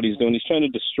think I know what he's doing. He's trying to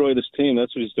destroy this team.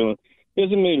 That's what he's doing. He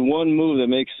hasn't made one move that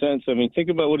makes sense. I mean, think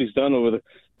about what he's done over the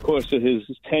course of his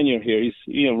tenure here.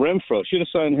 Renfroe should have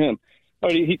signed him. All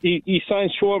right, he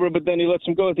signed Schwarber, but then he lets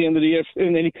him go at the end of the year,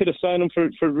 and then he could have signed him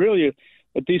for really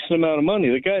a decent amount of money.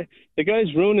 The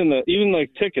guy's ruining even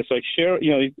like tickets, like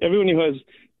everyone who has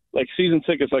like season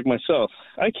tickets like myself.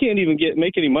 I can't even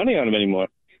make any money on him anymore.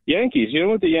 Yankees, you know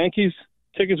what the Yankees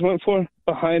tickets went for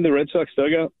behind the Red Sox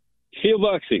dugout? Field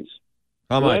box seats.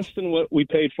 How much? Less than what we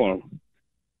paid for them.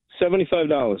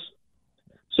 $75.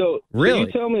 So really,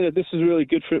 you tell me that this is really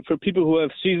good for people who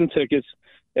have season tickets.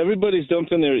 Everybody's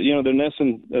dumping their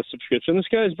NESN subscription. This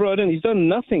guy's brought in. He's done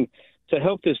nothing to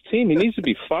help this team. He needs to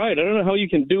be fired. I don't know how you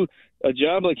can do a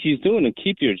job like he's doing and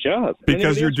keep your job.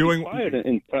 Because you're doing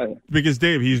because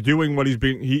Dave, he's doing what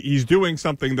he's doing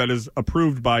something that is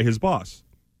approved by his boss.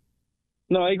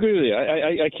 No, I agree with you.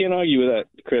 I can't argue with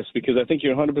that, Chris, because I think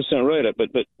you're 100% right.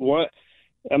 But what?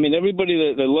 I mean,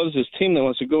 everybody that loves this team, that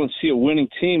wants to go and see a winning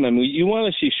team, I mean, you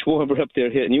want to see Schwarber up there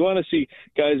hitting. You want to see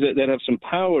guys that have some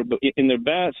power in their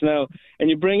bats now. And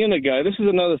you bring in a guy. This is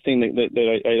another thing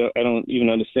that I don't even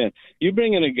understand. You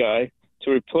bring in a guy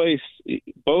to replace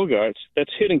Bogaerts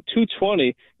that's hitting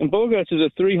 220, and Bogaerts is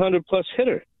a 300-plus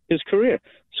hitter his career.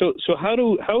 So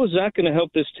how is that going to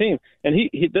help this team? And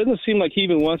he doesn't seem like he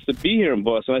even wants to be here in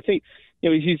Boston. I think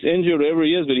he's injured whatever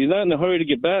he is, but he's not in a hurry to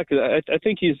get back. I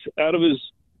think he's out of his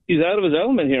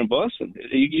element here in Boston.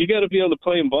 You got to be able to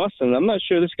play in Boston. I'm not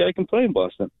sure this guy can play in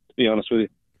Boston, to be honest with you.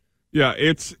 Yeah,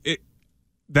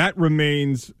 that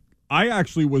remains. I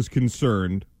actually was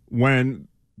concerned when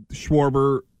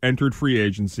Schwarber entered free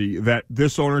agency that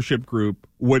this ownership group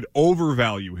would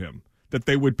overvalue him, that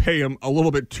they would pay him a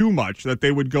little bit too much, that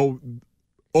they would go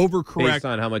overcorrect. Based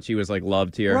on how much he was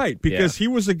loved here. Right, because he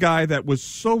was a guy that was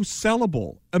so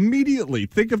sellable immediately.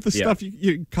 Think of the stuff,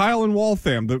 Kyle and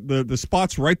Waltham, the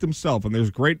spots write themselves, and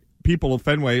there's great people of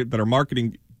Fenway that are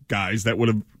marketing guys that would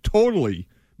have totally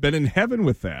been in heaven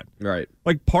with that. Right.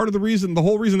 Like the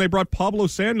whole reason they brought Pablo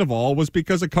Sandoval was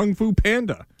because of Kung Fu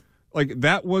Panda. Like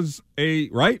that was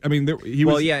right? I mean, he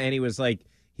was. Well, yeah, and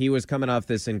he was coming off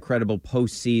this incredible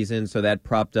postseason, so that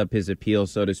propped up his appeal,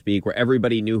 so to speak, where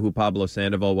everybody knew who Pablo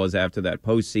Sandoval was after that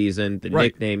postseason. The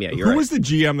nickname, Who was the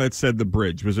GM that said the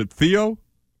bridge? Was it Theo?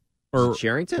 Or was it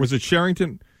Sherrington? Was it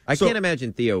Sherrington? I can't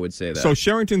imagine Theo would say that. So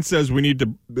Sherrington says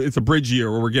it's a bridge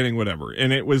year where we're getting whatever.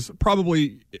 And it was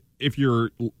probably, if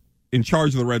you're in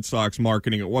charge of the Red Sox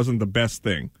marketing, it wasn't the best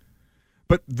thing.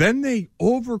 But then they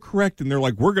overcorrect and they're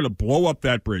like, we're going to blow up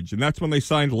that bridge. And that's when they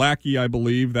signed Lackey, I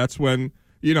believe. That's when,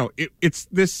 it's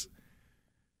this,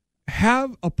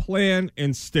 have a plan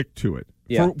and stick to it.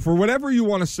 Yeah. For whatever you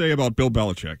want to say about Bill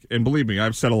Belichick, and believe me,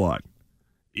 I've said a lot,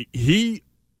 he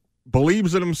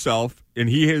believes in himself, and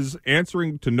he is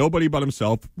answering to nobody but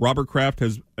himself. Robert Kraft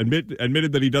has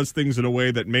admitted that he does things in a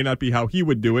way that may not be how he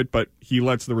would do it, but he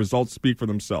lets the results speak for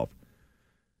themselves.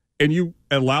 And you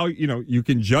allow, you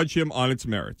can judge him on its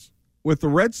merits. With the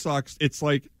Red Sox, it's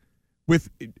like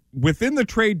within the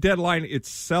trade deadline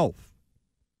itself,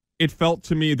 it felt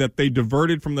to me that they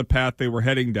diverted from the path they were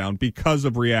heading down because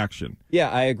of reaction.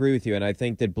 Yeah, I agree with you, and I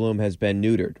think that Bloom has been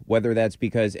neutered. Whether that's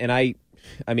because, and I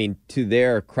mean, to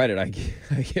their credit, I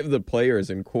give the players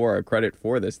in Cora credit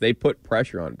for this. They put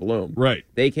pressure on Bloom. Right.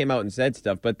 They came out and said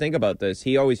stuff, but think about this.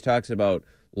 He always talks about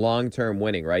long-term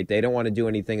winning, right? They don't want to do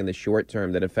anything in the short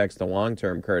term that affects the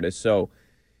long-term, Curtis. So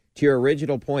to your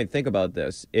original point, think about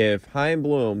this. If Chaim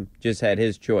Bloom just had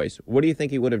his choice, what do you think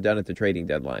he would have done at the trading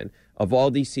deadline?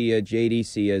 Evaldi Cia, J.D.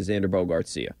 Cia, Xander Bogaerts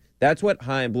Cia. That's what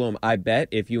Chaim Bloom, I bet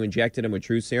if you injected him with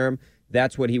True Serum,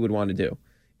 that's what he would want to do,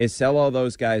 is sell all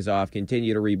those guys off,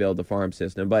 continue to rebuild the farm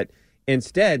system. But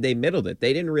instead, they middled it.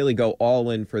 They didn't really go all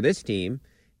in for this team,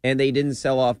 and they didn't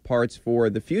sell off parts for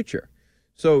the future.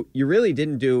 So you really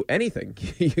didn't do anything.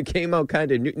 You came out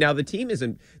kind of new. Now, the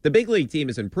big league team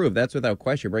is improved. That's without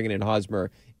question, bringing in Hosmer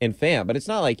and Pham. But it's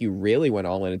not like you really went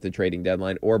all in at the trading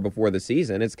deadline or before the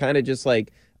season. It's kind of just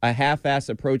like a half-ass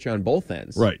approach on both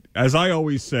ends. Right. As I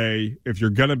always say, if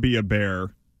you're going to be a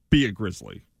Bear, be a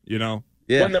Grizzly, Yeah.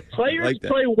 When the players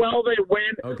play well, they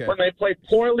win. Okay. When they play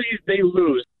poorly, they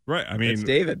lose. Right. I mean, it's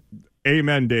David.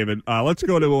 Amen, David. Let's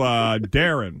go to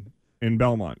Darren in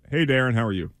Belmont. Hey, Darren, how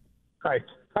are you? Hi,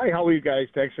 how are you guys?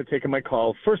 Thanks for taking my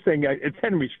call. First thing, it's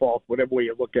Henry's fault, whatever way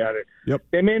you look at it. Yep.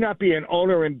 There may not be an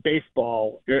owner in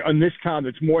baseball in this town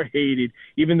that's more hated,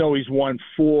 even though he's won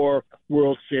 4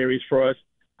 World Series for us.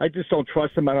 I just don't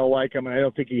trust him. I don't like him, and I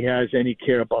don't think he has any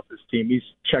care about this team. He's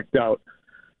checked out.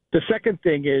 The second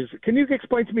thing is, can you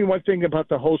explain to me one thing about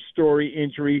the whole Story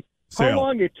injury? Sale. How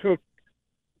long it took?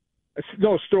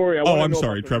 No, Story. I'm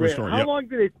sorry, Trevor Story. How long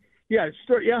did it?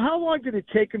 How long did it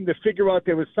take them to figure out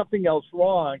there was something else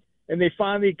wrong, and they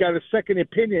finally got a second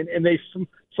opinion, and they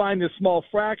find a small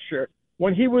fracture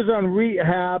when he was on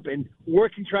rehab and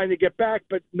working, trying to get back,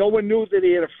 but no one knew that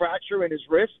he had a fracture in his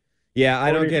wrist. Yeah,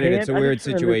 I don't get it. It's a weird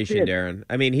situation, Darren.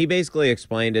 I mean, he basically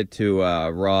explained it to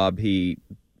Rob.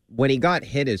 When he got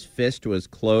hit, his fist was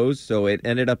closed, so it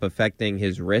ended up affecting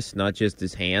his wrist, not just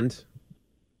his hand.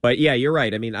 But, yeah, you're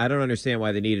right. I mean, I don't understand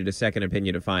why they needed a second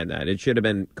opinion to find that. It should have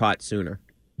been caught sooner.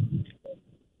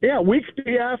 Yeah, weeks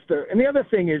after. And the other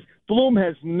thing is, Bloom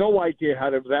has no idea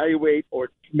how to evaluate or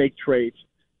make trades.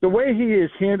 The way he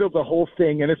has handled the whole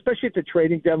thing, and especially at the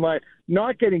trading deadline,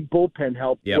 not getting bullpen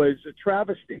help was a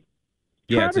travesty.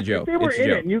 Yeah, it's a joke. They were in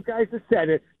it, and you guys have said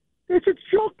it. It's a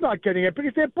joke not getting it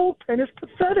because their bullpen is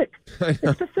pathetic.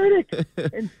 It's pathetic.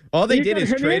 And all they did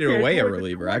is traded away a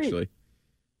reliever, actually.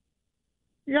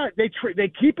 Yeah, they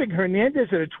keeping Hernandez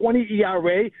at a 20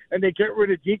 ERA and they get rid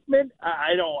of Diekman.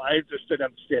 I just didn't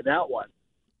understand that one.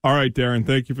 All right, Darren,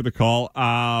 thank you for the call.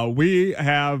 We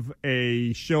have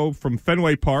a show from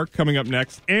Fenway Park coming up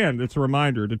next, and it's a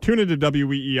reminder to tune into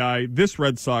WEEI this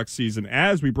Red Sox season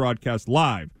as we broadcast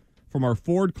live from our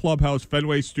Ford Clubhouse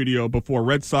Fenway studio before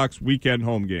Red Sox weekend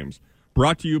home games.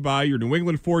 Brought to you by your New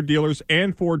England Ford dealers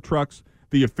and Ford Trucks,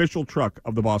 the official truck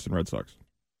of the Boston Red Sox.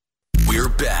 We're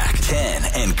back. Ken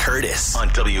and Curtis on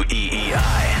WEEI.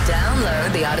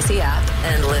 Download the Odyssey app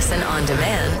and listen on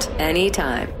demand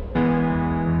anytime.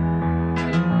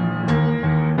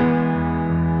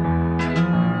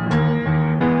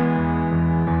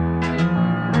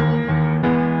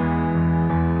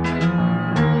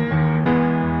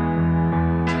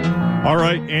 All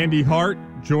right, Andy Hart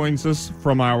joins us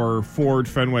from our Ford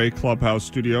Fenway Clubhouse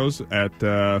studios at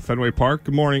Fenway Park.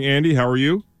 Good morning, Andy. How are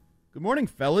you? Good morning,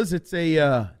 fellas. It's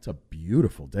a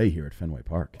beautiful day here at Fenway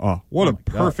Park. Oh, what a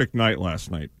perfect night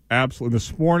last night. Absolutely.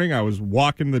 This morning I was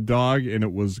walking the dog, and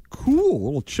it was cool, a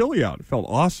little chilly out. It felt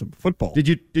awesome. Football. Did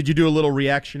you do a little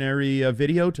reactionary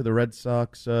video to the Red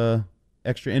Sox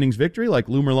extra innings victory like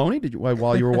Lou Merlone? Did you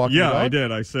while you were walking the dog? Yeah, I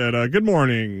did. I said, good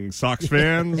morning, Sox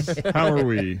fans. How are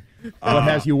we? What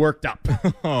has you worked up?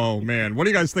 Oh, man. What do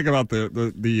you guys think about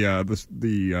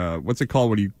the what's it called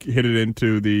when you hit it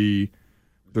into the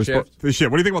shift. The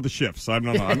shift. What do you think about the shifts? I'm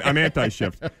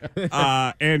anti-shift.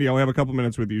 Andy, I only have a couple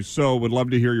minutes with you, so would love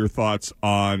to hear your thoughts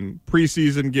on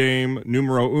preseason game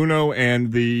numero uno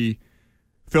and the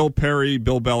Phil Perry,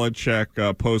 Bill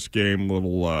Belichick post-game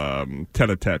little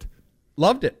tete-a-tete.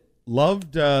 Loved it.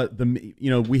 Loved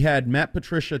we had Matt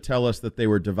Patricia tell us that they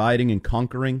were dividing and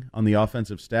conquering on the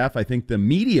offensive staff. I think the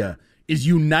media is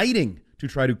uniting to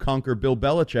try to conquer Bill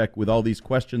Belichick with all these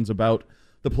questions about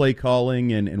the play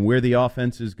calling and where the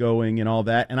offense is going and all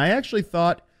that. And I actually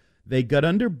thought they got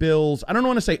under Bill's, I don't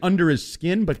want to say under his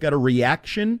skin, but got a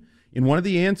reaction in one of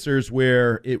the answers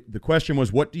where the question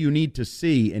was, what do you need to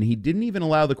see? And he didn't even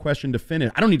allow the question to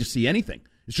finish. I don't need to see anything.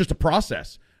 It's just a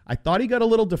process. I thought he got a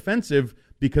little defensive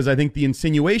because I think the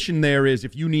insinuation there is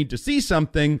if you need to see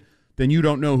something, then you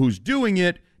don't know who's doing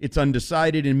it. It's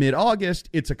undecided in mid-August.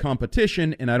 It's a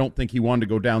competition, and I don't think he wanted to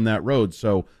go down that road.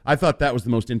 So I thought that was the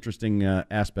most interesting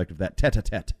aspect of that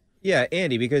tete-a-tete. Yeah,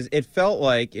 Andy, because it felt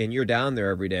like, and you're down there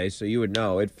every day, so you would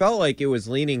know, it felt like it was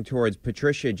leaning towards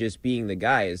Patricia just being the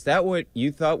guy. Is that what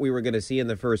you thought we were going to see in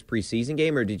the first preseason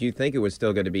game, or did you think it was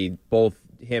still going to be both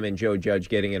him and Joe Judge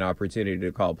getting an opportunity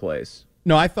to call plays?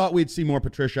 No, I thought we'd see more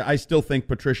Patricia. I still think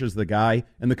Patricia's the guy,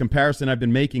 and the comparison I've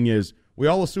been making is we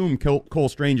all assume Cole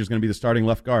Strange is going to be the starting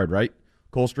left guard, right?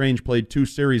 Cole Strange played 2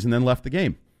 series and then left the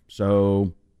game.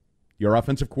 So your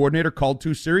offensive coordinator called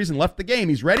 2 series and left the game.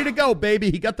 He's ready to go,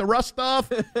 baby. He got the rust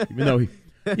off,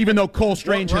 even though Cole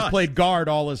Strange has played guard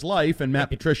all his life and Matt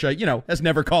Patricia, has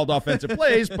never called offensive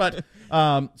plays. But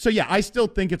I still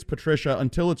think it's Patricia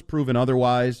until it's proven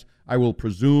otherwise. I will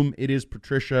presume it is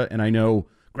Patricia, and I know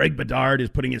Greg Bedard is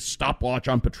putting his stopwatch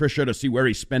on Patricia to see where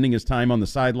he's spending his time on the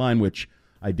sideline, which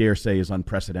I dare say is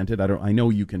unprecedented. I know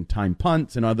you can time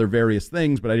punts and other various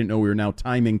things, but I didn't know we were now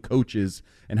timing coaches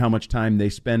and how much time they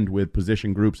spend with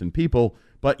position groups and people.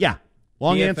 But yeah,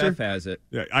 long PFF answer. Has it.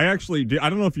 Yeah, I actually did. I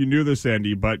don't know if you knew this,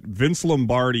 Andy, but Vince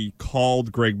Lombardi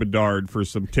called Greg Bedard for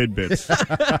some tidbits.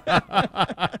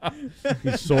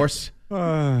 His source.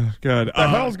 God. What the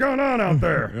hell's going on out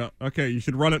there? Yeah, okay, you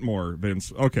should run it more,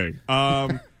 Vince. Okay.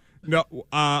 No,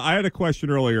 I had a question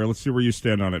earlier. Let's see where you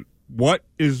stand on it. What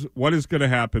is going to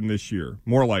happen this year?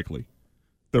 More likely,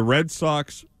 the Red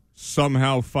Sox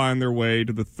somehow find their way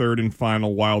to the third and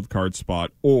final wild card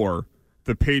spot, or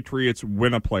the Patriots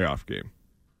win a playoff game.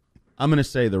 I'm going to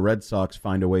say the Red Sox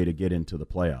find a way to get into the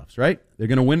playoffs. Right? They're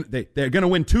going to win. They're going to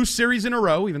win 2 series in a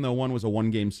row, even though one was a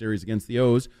 1-game series against the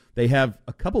O's. They have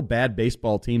a couple bad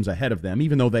baseball teams ahead of them,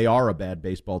 even though they are a bad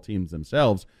baseball team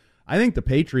themselves. I think the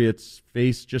Patriots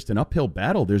face just an uphill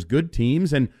battle. There's good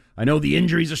teams, and I know the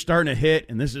injuries are starting to hit,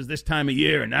 and this is this time of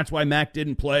year, and that's why Mac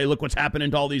didn't play. Look what's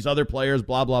happening to all these other players,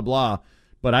 blah, blah, blah.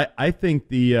 But I think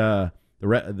the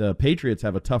Patriots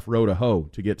have a tough row to hoe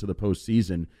to get to the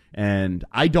postseason, and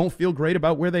I don't feel great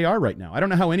about where they are right now. I don't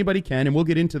know how anybody can, and we'll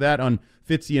get into that on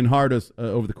Fitzy and Hart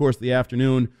over the course of the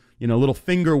afternoon. A little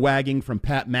finger wagging from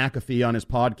Pat McAfee on his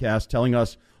podcast telling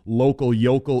us local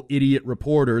yokel idiot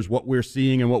reporters what we're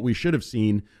seeing and what we should have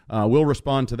seen. We'll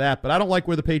respond to that, but I don't like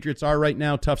where the Patriots are right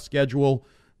now. Tough schedule,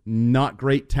 not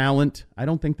great talent. I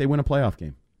don't think they win a playoff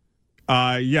game.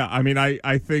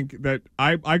 I think that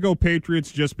I go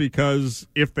Patriots just because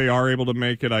if they are able to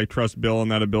make it, I trust Bill in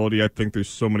that ability. I think there's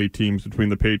so many teams between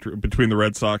the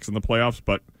Red Sox and the playoffs,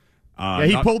 but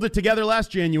he pulled it together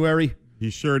last January. He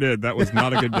sure did. That was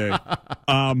not a good day.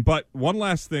 But one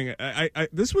last thing.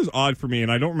 This was odd for me,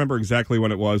 and I don't remember exactly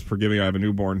when it was. Forgive me, I have a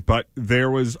newborn. But there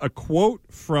was a quote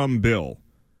from Bill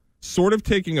sort of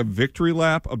taking a victory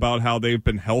lap about how they've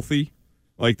been healthy,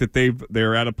 like that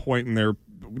they're at a point in their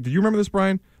 – do you remember this,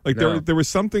 Brian? Like No. there was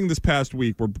something this past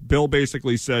week where Bill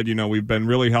basically said, we've been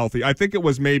really healthy. I think it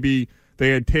was maybe they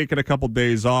had taken a couple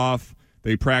days off.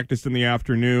 They practiced in the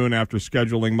afternoon after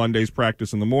scheduling Monday's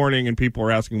practice in the morning, and people were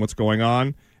asking what's going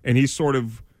on. And he sort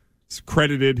of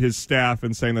credited his staff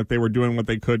in saying that they were doing what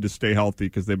they could to stay healthy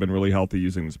because they've been really healthy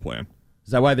using this plan.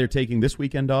 Is that why they're taking this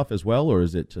weekend off as well, or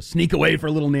is it to sneak away for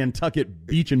a little Nantucket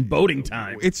beach and boating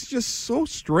time? It's just so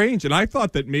strange. And I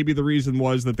thought that maybe the reason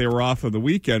was that they were off of the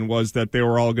weekend was that they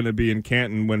were all going to be in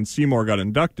Canton when Seymour got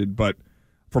inducted, but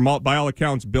by all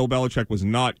accounts, Bill Belichick was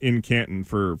not in Canton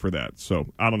for that.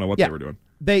 So I don't know what they were doing.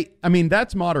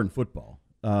 That's modern football.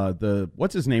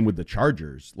 What's his name with the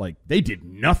Chargers? Like, they did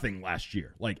nothing last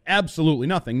year. Like, absolutely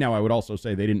nothing. Now, I would also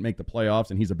say they didn't make the playoffs,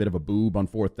 and he's a bit of a boob on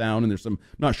fourth down, and there's some,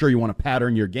 I'm not sure you want to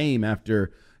pattern your game after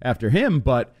him,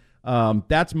 but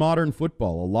that's modern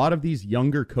football. A lot of these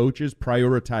younger coaches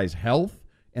prioritize health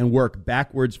and work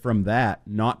backwards from that,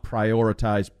 not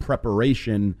prioritize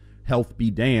preparation, health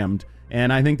be damned.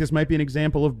 And I think this might be an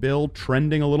example of Bill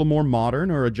trending a little more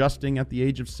modern or adjusting at the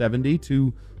age of 70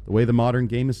 to the way the modern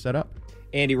game is set up.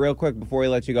 Andy, real quick before we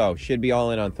let you go, should be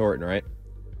all in on Thornton, right?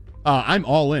 I'm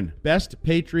all in. Best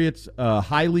Patriots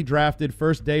highly drafted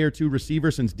first day or two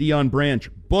receiver since Deion Branch.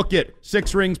 Book it.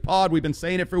 6 Rings Pod. We've been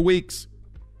saying it for weeks.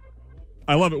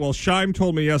 I love it. Well, Scheim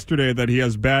told me yesterday that he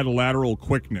has bad lateral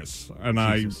quickness, and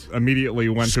Jesus. I immediately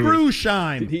went Screw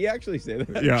Scheim. Did he actually say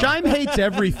that? Yeah. Scheim hates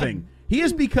everything. He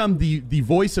has become the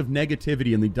voice of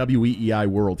negativity in the WEEI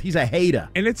world. He's a hater.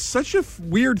 And it's such a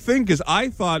weird thing because I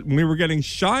thought when we were getting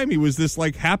Scheim, he was this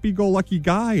like happy-go-lucky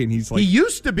guy, and he's like... He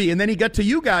used to be, and then he got to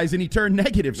you guys, and he turned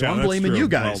negative, so I'm blaming you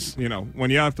guys. Well,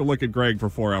 when you have to look at Greg for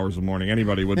 4 hours in the morning,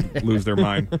 anybody would lose their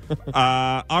mind.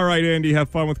 All right, Andy, have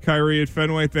fun with Kyrie at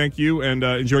Fenway. Thank you, and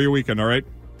enjoy your weekend, all right?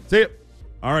 See ya.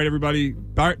 All right, everybody.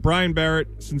 Brian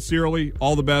Barrett, sincerely,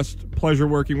 all the best. Pleasure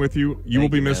working with you. You will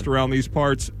be missed around these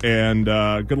parts, and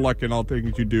good luck in all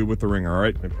things you do with the Ringer, all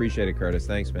right? I appreciate it, Curtis.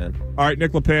 Thanks, man. All right,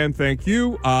 Nick LePan, thank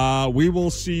you. We will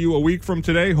see you a week from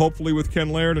today, hopefully with Ken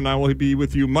Laird, and I will be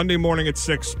with you Monday morning at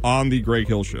 6 on The Greg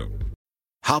Hill Show.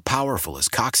 How powerful is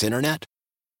Cox Internet?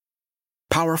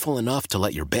 Powerful enough to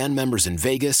let your band members in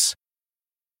Vegas,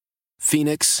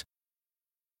 Phoenix,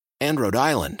 and Rhode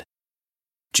Island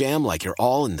jam like you're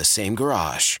all in the same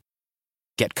garage.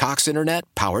 Get Cox Internet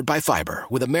powered by fiber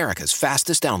with America's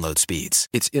fastest download speeds.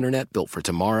 It's internet built for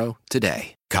tomorrow,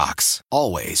 today. Cox,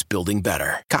 always building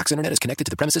better. Cox Internet is connected to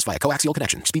the premises via coaxial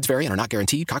connection. Speeds vary and are not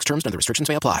guaranteed. Cox terms and other restrictions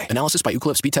may apply. Analysis by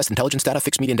Ookla Speed Test Intelligence Data.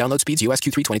 Fixed median download speeds. US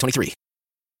Q3 2023.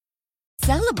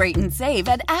 Celebrate and save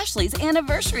at Ashley's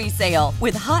Anniversary Sale.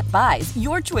 With Hot Buys,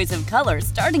 your choice of colors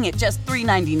starting at just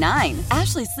 $3.99.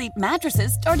 Ashley Sleep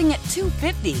mattresses starting at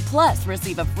 $2.50. Plus,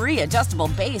 receive a free adjustable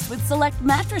base with select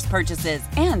mattress purchases.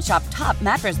 And shop top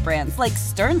mattress brands like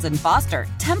Stearns & Foster,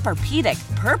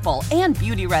 Tempur-Pedic, Purple, and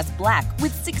Beautyrest Black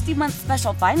with 60-month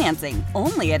special financing.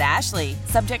 Only at Ashley.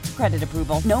 Subject to credit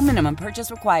approval. No minimum purchase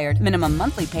required. Minimum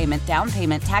monthly payment, down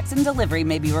payment, tax, and delivery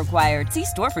may be required. See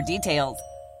store for details.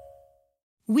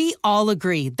 We all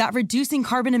agree that reducing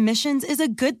carbon emissions is a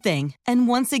good thing. And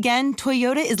once again,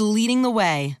 Toyota is leading the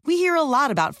way. We hear a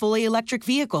lot about fully electric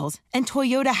vehicles, and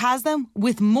Toyota has them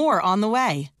with more on the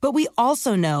way. But we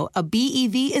also know a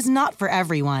BEV is not for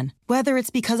everyone, whether it's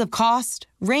because of cost,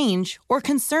 range, or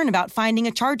concern about finding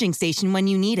a charging station when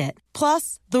you need it.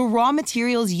 Plus, the raw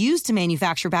materials used to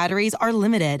manufacture batteries are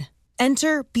limited.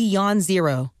 Enter Beyond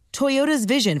Zero, Toyota's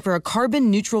vision for a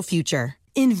carbon-neutral future.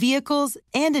 In vehicles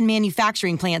and in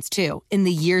manufacturing plants, too, in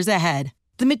the years ahead.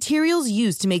 The materials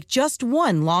used to make just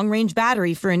one long-range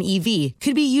battery for an EV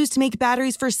could be used to make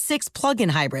batteries for 6 plug-in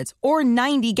hybrids or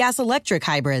 90 gas-electric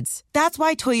hybrids. That's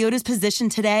why Toyota's position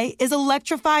today is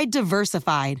electrified,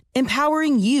 diversified,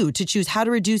 empowering you to choose how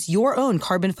to reduce your own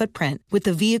carbon footprint with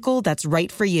the vehicle that's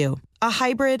right for you. A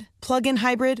hybrid, plug-in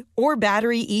hybrid, or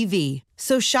battery EV.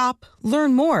 So shop,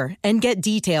 learn more, and get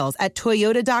details at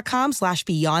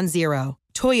toyota.com/beyond zero.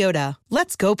 Toyota,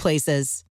 let's go places.